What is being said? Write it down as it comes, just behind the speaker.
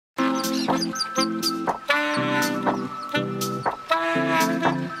Good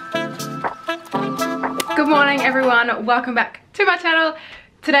morning everyone, welcome back to my channel.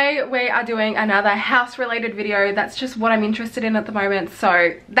 Today we are doing another house related video. That's just what I'm interested in at the moment,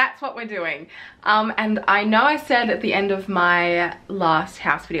 so that's what we're doing. And I know I said at the end of my last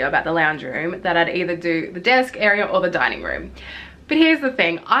house video about the lounge room that I'd either do the desk area or the dining room. But here's the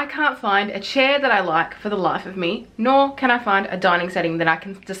thing, I can't find a chair that I like for the life of me, nor can I find a dining setting that I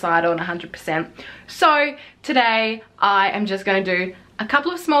can decide on 100%. So today I am just going to do a couple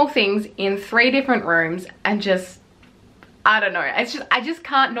of small things in 3 different rooms and just, I don't know, it's just, I just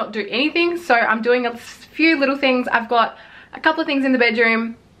can't not do anything. So I'm doing a few little things. I've got a couple of things in the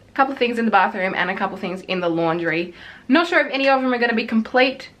bedroom, a couple of things in the bathroom, and a couple of things in the laundry. Not sure if any of them are going to be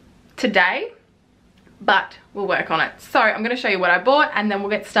complete today, but we'll work on it. So I'm going to show you what I bought and then we'll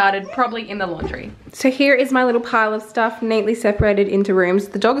get started probably in the laundry. So here is my little pile of stuff neatly separated into rooms.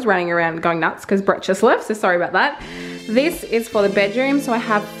 The dog's running around going nuts because Brett just left, so sorry about that. This is for the bedroom, so I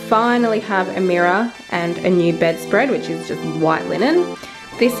finally have a mirror and a new bedspread, which is just white linen.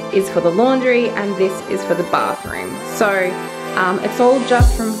 This is for the laundry and this is for the bathroom. So it's all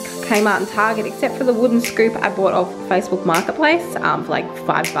just from Kmart and Target except for the wooden scoop I bought off Facebook Marketplace for like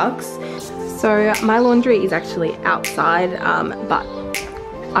 $5. So my laundry is actually outside, but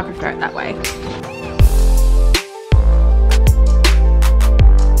I prefer it that way.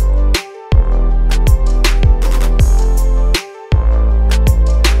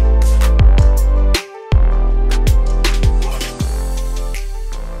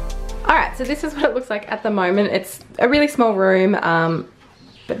 Alright, so this is what it looks like at the moment. It's a really small room,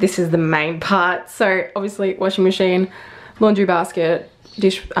 but this is the main part. So obviously washing machine, laundry basket,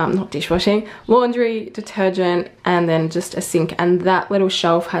 not dishwashing, laundry, detergent, and then just a sink. And that little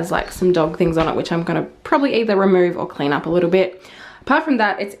shelf has like some dog things on it, which I'm gonna probably either remove or clean up a little bit. Apart from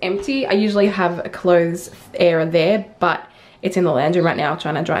that, it's empty. I usually have a clothes area there, but it's in the lounge room right now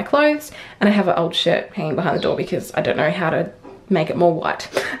trying to dry clothes. And I have an old shirt hanging behind the door because I don't know how to make it more white.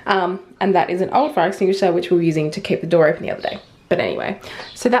 And that is an old fire extinguisher which we were using to keep the door open the other day. But anyway,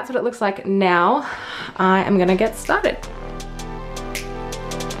 so that's what it looks like now. I am gonna get started.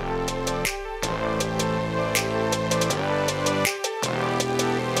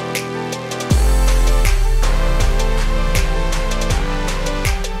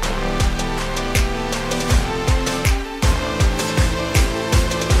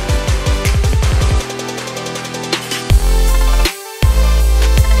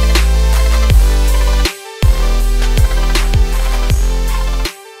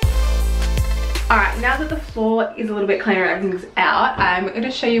 Now that the floor is a little bit cleaner and everything's out, I'm going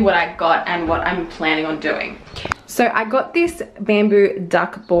to show you what I got and what I'm planning on doing. So I got this bamboo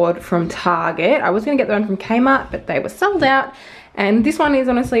duck board from Target. I was going to get the one from Kmart, but they were sold out. And this one is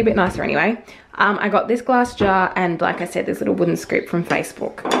honestly a bit nicer anyway. I got this glass jar and, like I said, this little wooden scoop from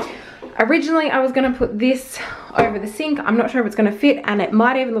Facebook. Originally, I was going to put this over the sink. I'm not sure if it's going to fit, and it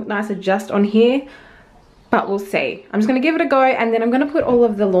might even look nicer just on here. But we'll see. I'm just gonna give it a go, and then I'm gonna put all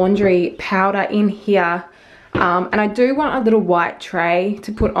of the laundry powder in here. And I do want a little white tray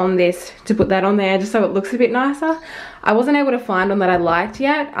to put on this, to put that on there just so it looks a bit nicer. I wasn't able to find one that I liked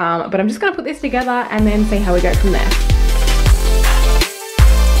yet, but I'm just gonna put this together and then see how we go from there.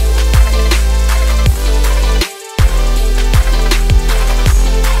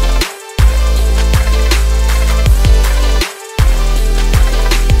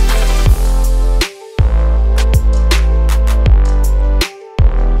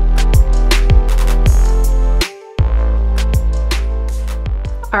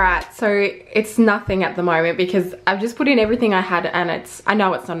 Alright, so it's nothing at the moment because I've just put in everything I had, and I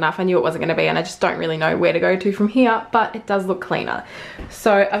know it's not enough. I knew it wasn't going to be, and I just don't really know where to go to from here, but it does look cleaner.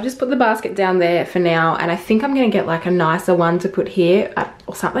 So I've just put the basket down there for now, and I think I'm going to get like a nicer one to put here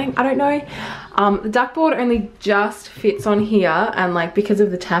or something. I don't know. The duck board only just fits on here, and like because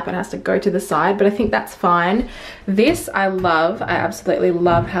of the tap it has to go to the side, but I think that's fine. This I love. I absolutely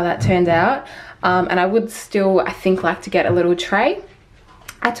love how that turned out. And I would still, I think, like to get a little tray.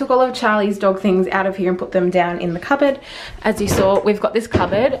 I took all of Charlie's dog things out of here and put them down in the cupboard. As you saw, we've got this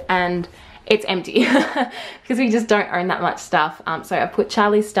cupboard and it's empty because we just don't own that much stuff. So I put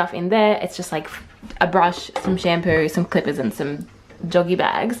Charlie's stuff in there. It's just like a brush, some shampoo, some clippers, and some doggy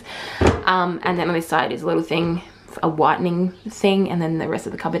bags. And then on this side is a little thing, a whitening thing, and then the rest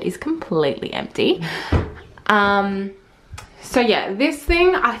of the cupboard is completely empty. So yeah, this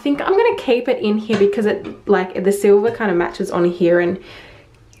thing, I think I'm gonna keep it in here because it, like, the silver kind of matches on here and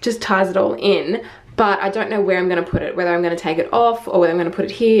just ties it all in, but I don't know where I'm going to put it, whether I'm going to take it off or whether I'm going to put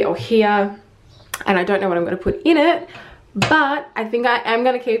it here or here, and I don't know what I'm going to put in it, but I think I am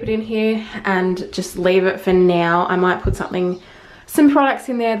going to keep it in here and just leave it for now. I might put some products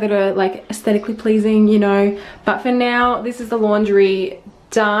in there that are like aesthetically pleasing, you know, but for now this is the laundry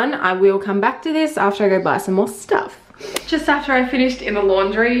done. I will come back to this after I go buy some more stuff. Just after I finished in the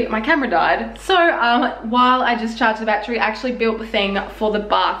laundry, my camera died. So while I just charged the battery, I actually built the thing for the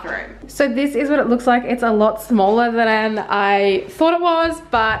bathroom. So this is what it looks like. It's a lot smaller than I thought it was,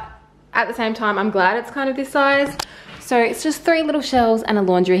 but at the same time, I'm glad it's kind of this size. So it's just 3 little shelves and a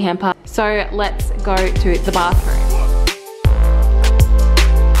laundry hamper. So let's go to the bathroom.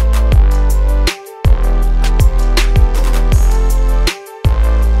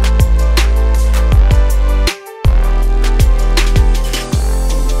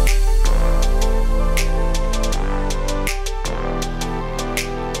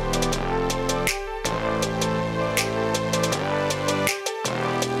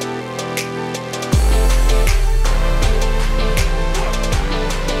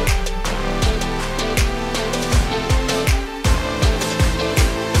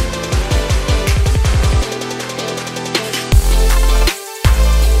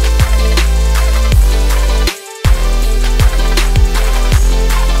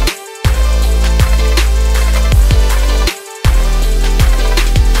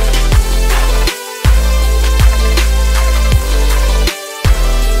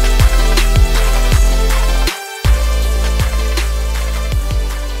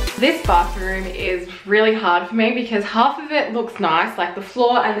 This bathroom is really hard for me because half of it looks nice, like the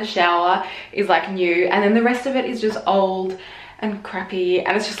floor and the shower is like new, and then the rest of it is just old and crappy,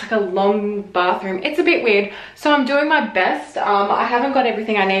 and it's just like a long bathroom. It's a bit weird, so I'm doing my best. I haven't got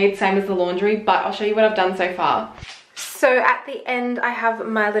everything I need, same as the laundry, but I'll show you what I've done so far. So at the end, I have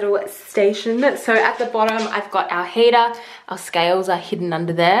my little station. So at the bottom, I've got our heater. Our scales are hidden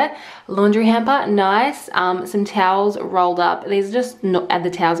under there. Laundry hamper, nice. Some towels rolled up. These are just not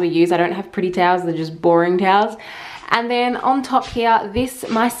the towels we use. I don't have pretty towels. They're just boring towels. And then on top here, this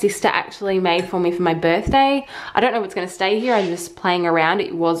my sister actually made for me for my birthday. I don't know what's going to stay here. I'm just playing around.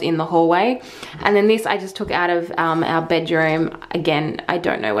 It was in the hallway. And then this I just took out of our bedroom. Again, I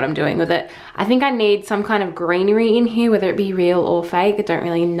don't know what I'm doing with it. I think I need some kind of greenery in here, whether it be real or fake. I don't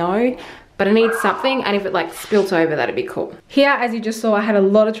really know. But I need something, and if it like spilt over, that'd be cool. Here, as you just saw, I had a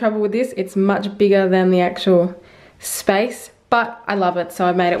lot of trouble with this. It's much bigger than the actual space. But I love it, so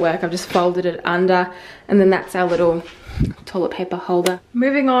I made it work. I've just folded it under, and then that's our little toilet paper holder.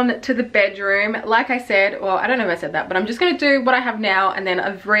 Moving on to the bedroom. Like I said, well, I don't know if I said that, but I'm just gonna do what I have now and then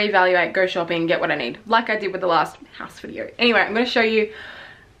reevaluate, go shopping, get what I need, like I did with the last house video. Anyway, I'm gonna show you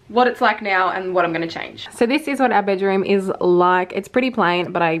what it's like now and what I'm gonna change. So this is what our bedroom is like. It's pretty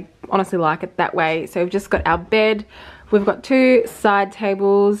plain, but I honestly like it that way. So we've just got our bed. We've got 2 side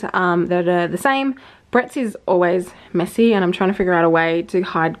tables that are the same. Brett's is always messy, and I'm trying to figure out a way to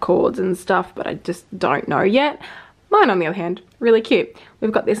hide cords and stuff, but I just don't know yet. Mine, on the other hand, really cute.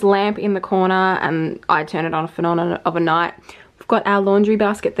 We've got this lamp in the corner, and I turn it off and on of a night. We've got our laundry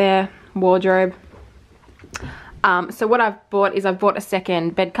basket there, wardrobe. So what I've bought is I've bought a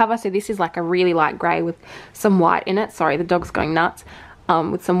second bed cover. So this is like a really light grey with some white in it. Sorry, the dog's going nuts.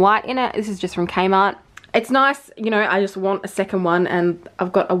 With some white in it. This is just from Kmart. It's nice, you know, I just want a second one, and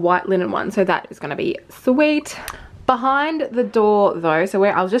I've got a white linen one, so that is going to be sweet. Behind the door though, so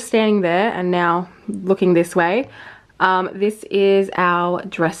where I was just standing there and now looking this way, this is our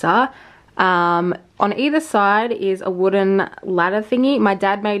dresser. On either side is a wooden ladder thingy. My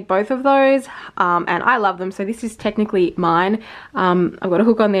dad made both of those, and I love them, so this is technically mine. I've got a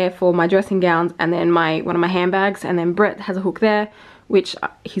hook on there for my dressing gowns, and then one of my handbags, and then Brett has a hook there, which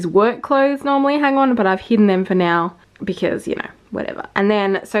his work clothes normally hang on, but I've hidden them for now because, you know, whatever. And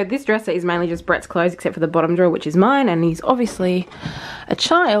then, so this dresser is mainly just Brett's clothes except for the bottom drawer, which is mine, and he's obviously a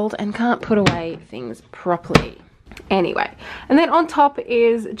child and can't put away things properly. Anyway, and then on top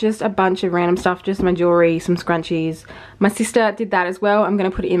is just a bunch of random stuff, just my jewelry, some scrunchies. My sister did that as well. I'm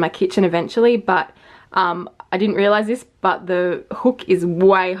going to put it in my kitchen eventually, but I didn't realize this, but the hook is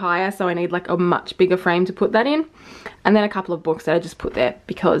way higher, so I need like a much bigger frame to put that in. And then a couple of books that I just put there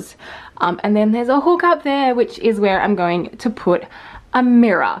because, and then there's a hook up there, which is where I'm going to put a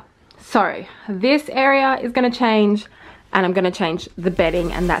mirror. So this area is going to change, and I'm going to change the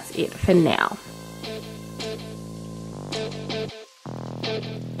bedding, and that's it for now.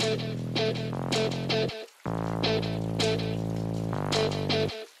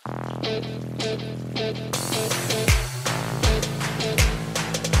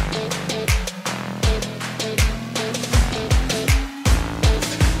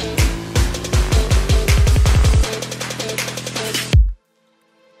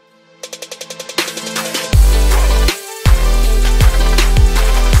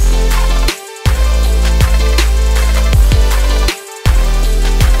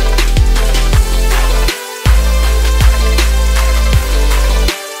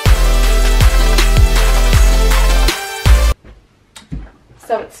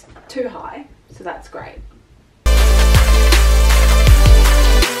 so it's too high, so that's great.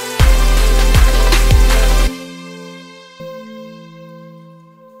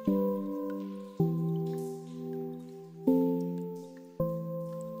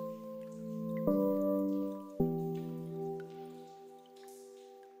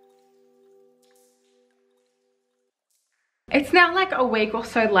 It's now like a week or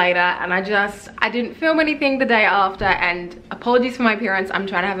so later, and I didn't film anything the day after, and apologies for my appearance. I'm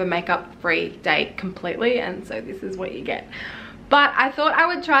trying to have a makeup free day completely, and so this is what you get. But I thought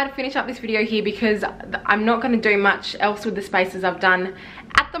I would try to finish up this video here because I'm not going to do much else with the spaces I've done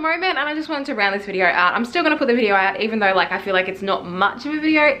at the moment, and I just wanted to round this video out. I'm still going to put the video out, even though like I feel like it's not much of a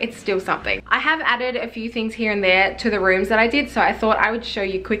video, it's still something. I have added a few things here and there to the rooms that I did, so I thought I would show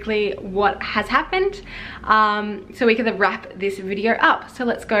you quickly what has happened, so we can wrap this video up. So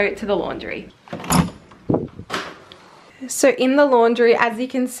let's go to the laundry. So in the laundry, as you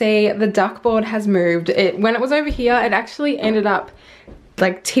can see, the duck board has moved. When it was over here, it actually ended up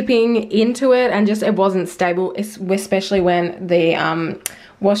like tipping into it, and just it wasn't stable, especially when the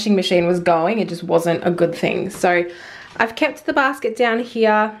washing machine was going. It just wasn't a good thing. So I've kept the basket down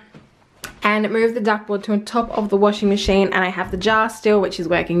here and moved the duck board to the top of the washing machine, and I have the jar still, which is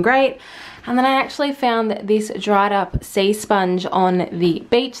working great. And then I actually found this dried up sea sponge on the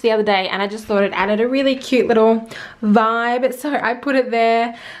beach the other day, and I just thought it added a really cute little vibe, so I put it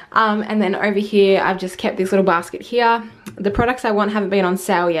there. And then over here I've just kept this little basket here. The products I want haven't been on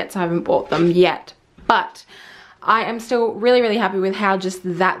sale yet, so I haven't bought them yet, but I am still really happy with how just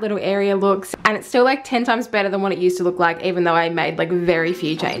that little area looks, and it's still like 10 times better than what it used to look like, even though I made like very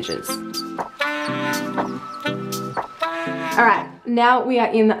few changes. Alright, now we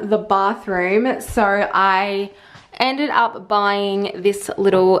are in the bathroom. So I ended up buying this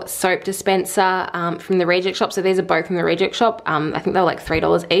little soap dispenser from the Reject Shop. So these are both from the Reject Shop. I think they're like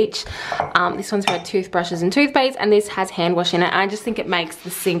 $3 each. This one's for toothbrushes and toothpaste, and this has hand wash in it. And I just think it makes the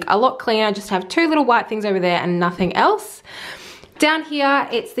sink a lot cleaner. I just have two little white things over there and nothing else. Down here,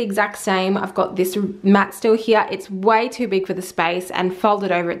 it's the exact same. I've got this mat still here. It's way too big for the space, and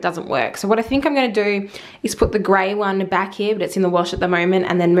folded over it doesn't work. So what I think I'm gonna do is put the gray one back here, but it's in the wash at the moment,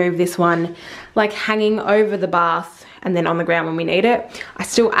 and then move this one like hanging over the bath and then on the ground when we need it. I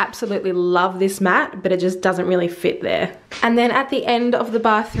still absolutely love this mat, but it just doesn't really fit there. And then at the end of the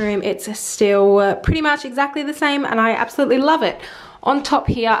bathroom, it's still pretty much exactly the same, and I absolutely love it. On top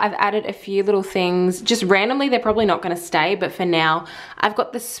here, I've added a few little things, just randomly. They're probably not gonna stay, but for now, I've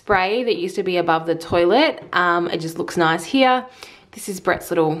got the spray that used to be above the toilet. It just looks nice here. This is Brett's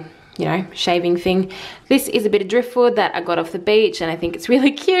little, you know, shaving thing. This is a bit of driftwood that I got off the beach, and I think it's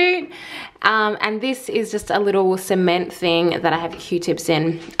really cute. And this is just a little cement thing that I have Q-tips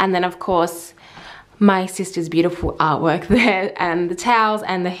in. And then of course, my sister's beautiful artwork there, and the towels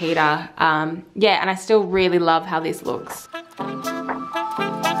and the heater. Yeah, and I still really love how this looks.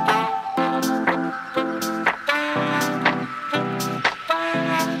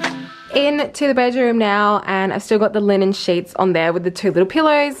 Into the bedroom now, and I've still got the linen sheets on there with the two little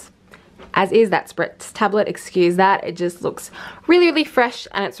pillows. As is, that's Brett's tablet, excuse that. It just looks really fresh,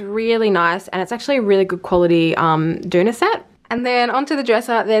 and it's really nice, and it's actually a really good quality doona set. And then onto the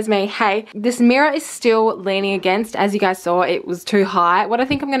dresser, there's me. Hey, this mirror is still leaning against. As you guys saw, it was too high. What I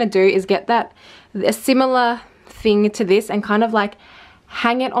think I'm gonna do is get a similar thing to this and kind of like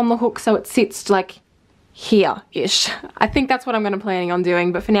hang it on the hook so it sits like here-ish. I think that's what I'm gonna planning on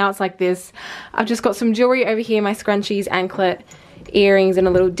doing, but for now it's like this. I've just got some jewelry over here, my scrunchies, anklet, earrings, and a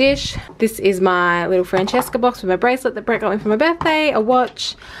little dish. This is my little Francesca box with my bracelet that Brett got me for my birthday, a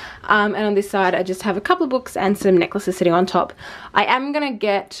watch. And on this side I just have a couple of books and some necklaces sitting on top. I am gonna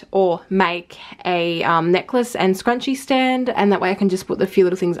get or make a necklace and scrunchie stand, and that way I can just put a few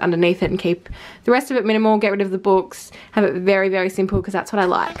little things underneath it and keep the rest of it minimal, get rid of the books, have it very simple, because that's what I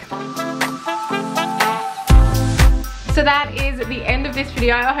like. So that is the end of this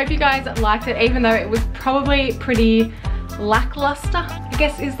video. I hope you guys liked it, even though it was probably pretty lackluster, I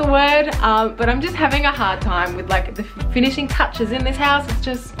guess is the word. But I'm just having a hard time with like the finishing touches in this house. It's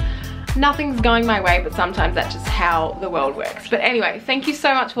just, nothing's going my way, but sometimes that's just how the world works. But anyway, thank you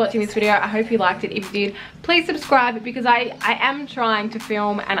so much for watching this video. I hope you liked it. If you did, please subscribe, because I am trying to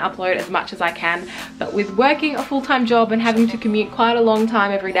film and upload as much as I can, but with working a full-time job and having to commute quite a long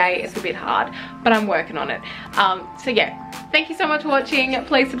time every day, it's a bit hard, but I'm working on it. So yeah, thank you so much for watching.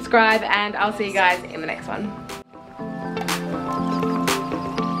 Please subscribe, and I'll see you guys in the next one.